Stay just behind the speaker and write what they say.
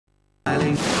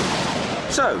smiling.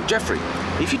 So, Jeffrey,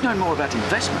 if you'd known more about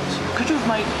investments, could you have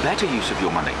made better use of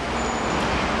your money?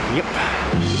 Yep.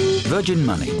 Virgin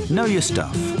Money. Know your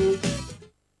stuff.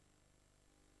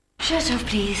 Shut off,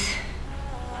 please.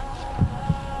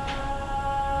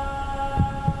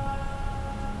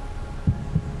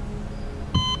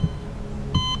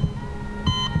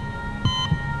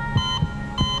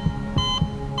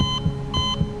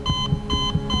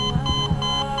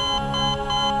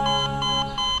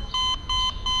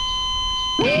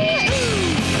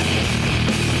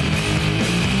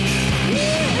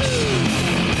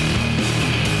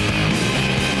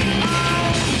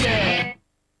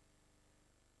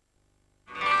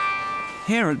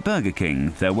 Here at Burger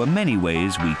King, there were many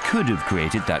ways we could have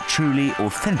created that truly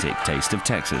authentic taste of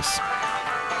Texas.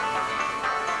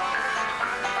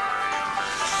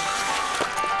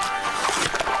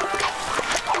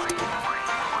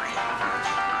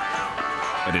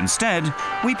 But instead,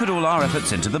 we put all our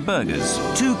efforts into the burgers.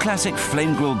 2 classic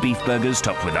flame-grilled beef burgers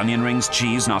topped with onion rings,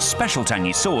 cheese and our special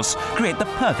tangy sauce create the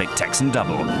perfect Texan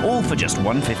double, all for just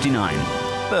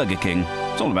 $1.59. Burger King,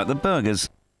 it's all about the burgers.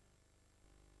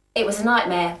 It was a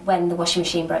nightmare when the washing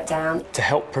machine broke down. To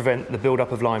help prevent the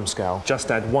build-up of limescale, just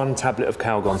add 1 tablet of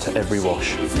Calgon to every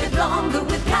wash.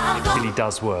 It really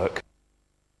does work.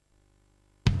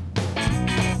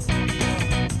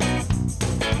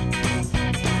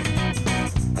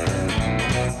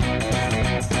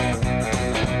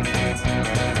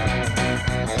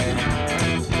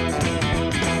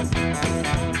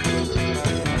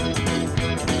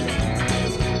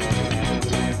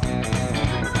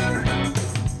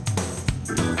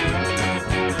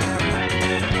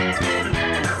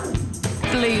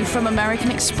 Blue from American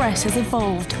Express has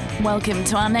evolved. Welcome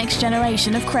to our next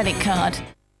generation of credit card.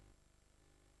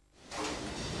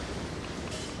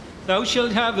 Thou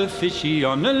shalt have a fishy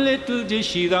on a little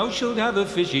dishy, thou shalt have a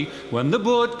fishy when the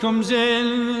boat comes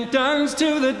in. Dance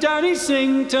to the daddy,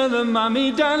 sing to the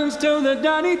mummy, dance to the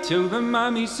daddy, to the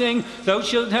mummy, sing. Thou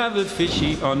shalt have a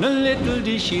fishy on a little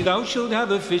dishy, thou shalt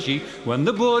have a fishy when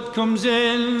the boat comes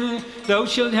in. Thou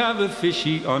shalt have a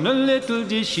fishy on a little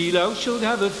dishy, thou shalt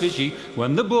have a fishy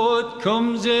when the boat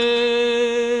comes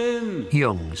in.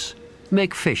 Young's,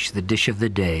 make fish the dish of the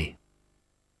day.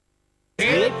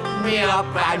 Tip me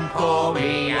up and pour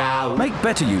me out. Make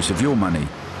better use of your money.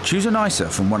 Choose an ISA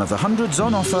from one of the hundreds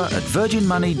on offer at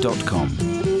virginmoney.com.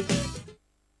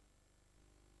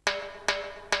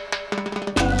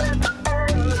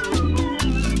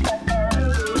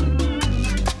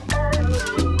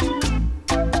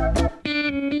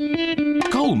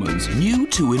 Colman's new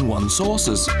 2-in-1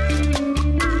 sauces.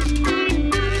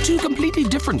 2 completely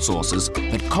different sauces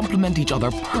that complement each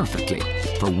other perfectly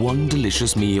for one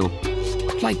delicious meal.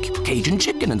 Like Cajun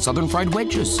chicken and southern fried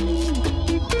wedges.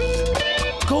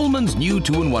 Colman's new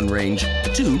 2-in-1 range.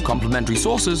 2 complementary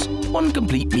sauces, 1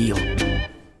 complete meal.